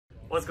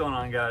What's going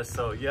on, guys?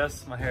 So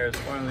yes, my hair is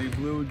finally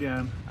blue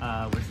again,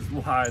 which is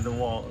why the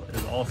wall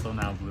is also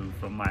now blue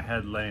from my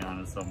head laying on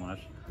it so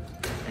much,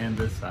 and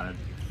this side.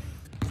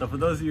 So for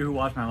those of you who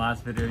watched my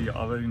last video, you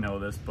already know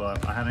this,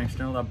 but I had an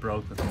external that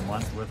broke with a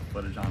month's worth of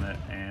footage on it,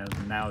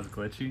 and now it's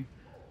glitchy.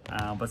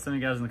 But some of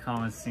you guys in the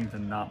comments seem to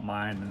not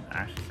mind and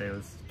actually say it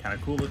was kind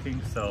of cool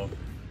looking. So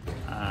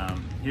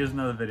here's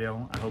another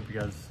video. I hope you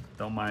guys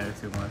don't mind it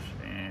too much,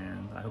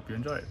 and I hope you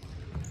enjoy it.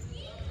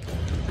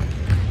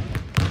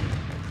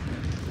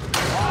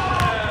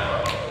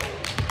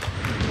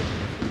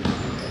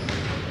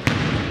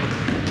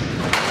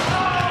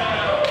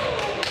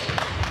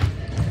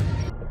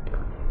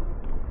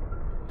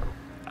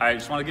 Alright,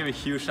 just want to give a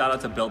huge shout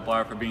out to Built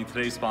Bar for being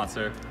today's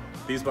sponsor.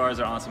 These bars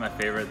are honestly my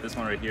favorite. This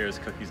one right here is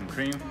cookies and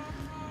cream.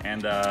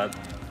 And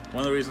one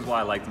of the reasons why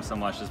I like them so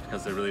much is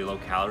because they're really low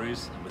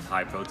calories with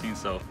high protein.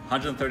 So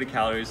 130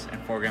 calories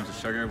and 4 grams of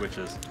sugar, which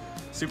is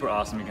super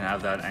awesome. You can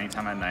have that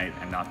anytime at night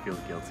and not feel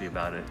guilty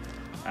about it.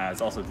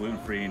 It's also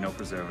gluten-free, no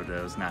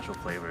preservatives, natural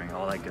flavoring,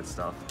 all that good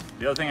stuff.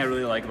 The other thing I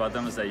really like about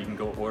them is that you can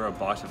go order a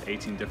box of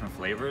 18 different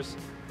flavors.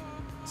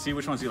 See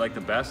which ones you like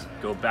the best,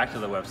 go back to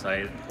the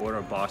website, order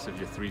a box of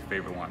your 3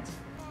 favorite ones.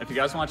 If you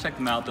guys want to check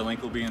them out, the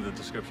link will be in the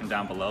description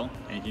down below,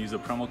 and you can use the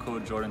promo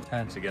code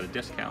Jordan10 to get a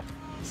discount.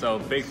 So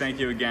big thank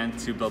you again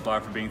to Built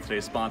Bar for being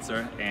today's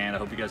sponsor, and I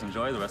hope you guys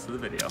enjoy the rest of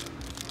the video.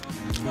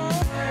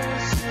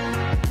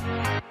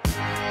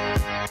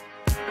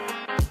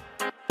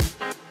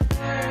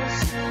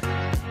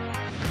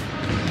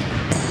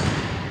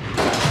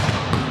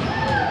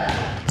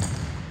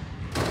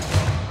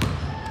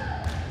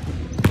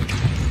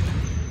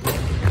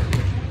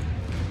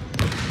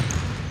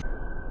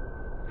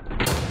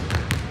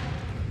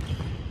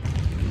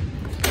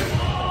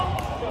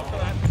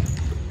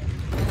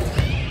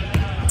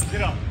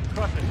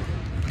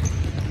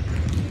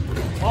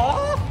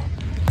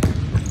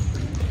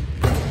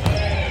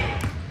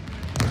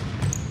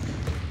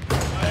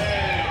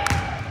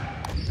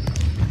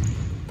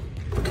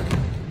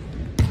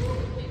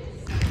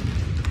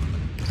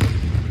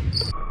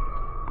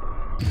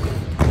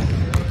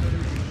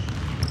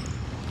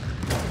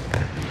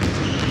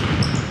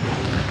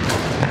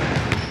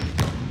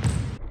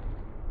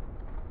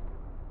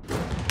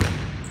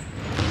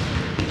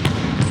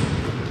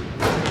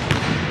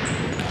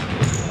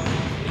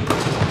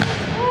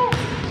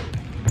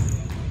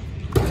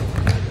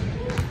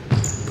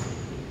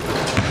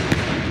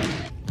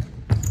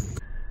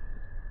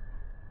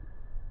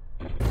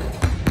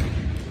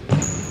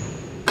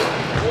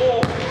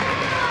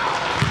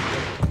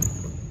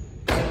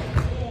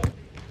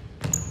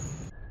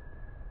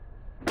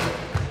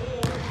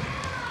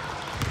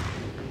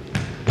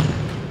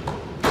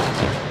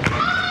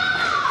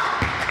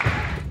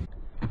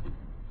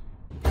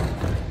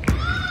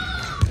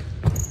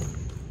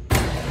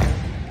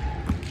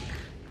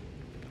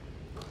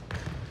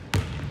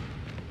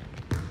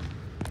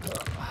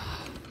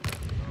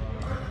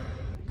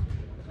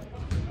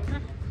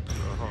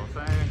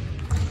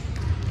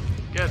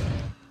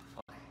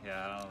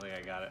 Yeah, I don't think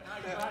I got it.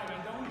 I got it,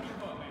 man. Don't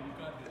give up, man. You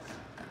got this.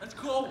 Let's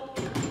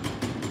go.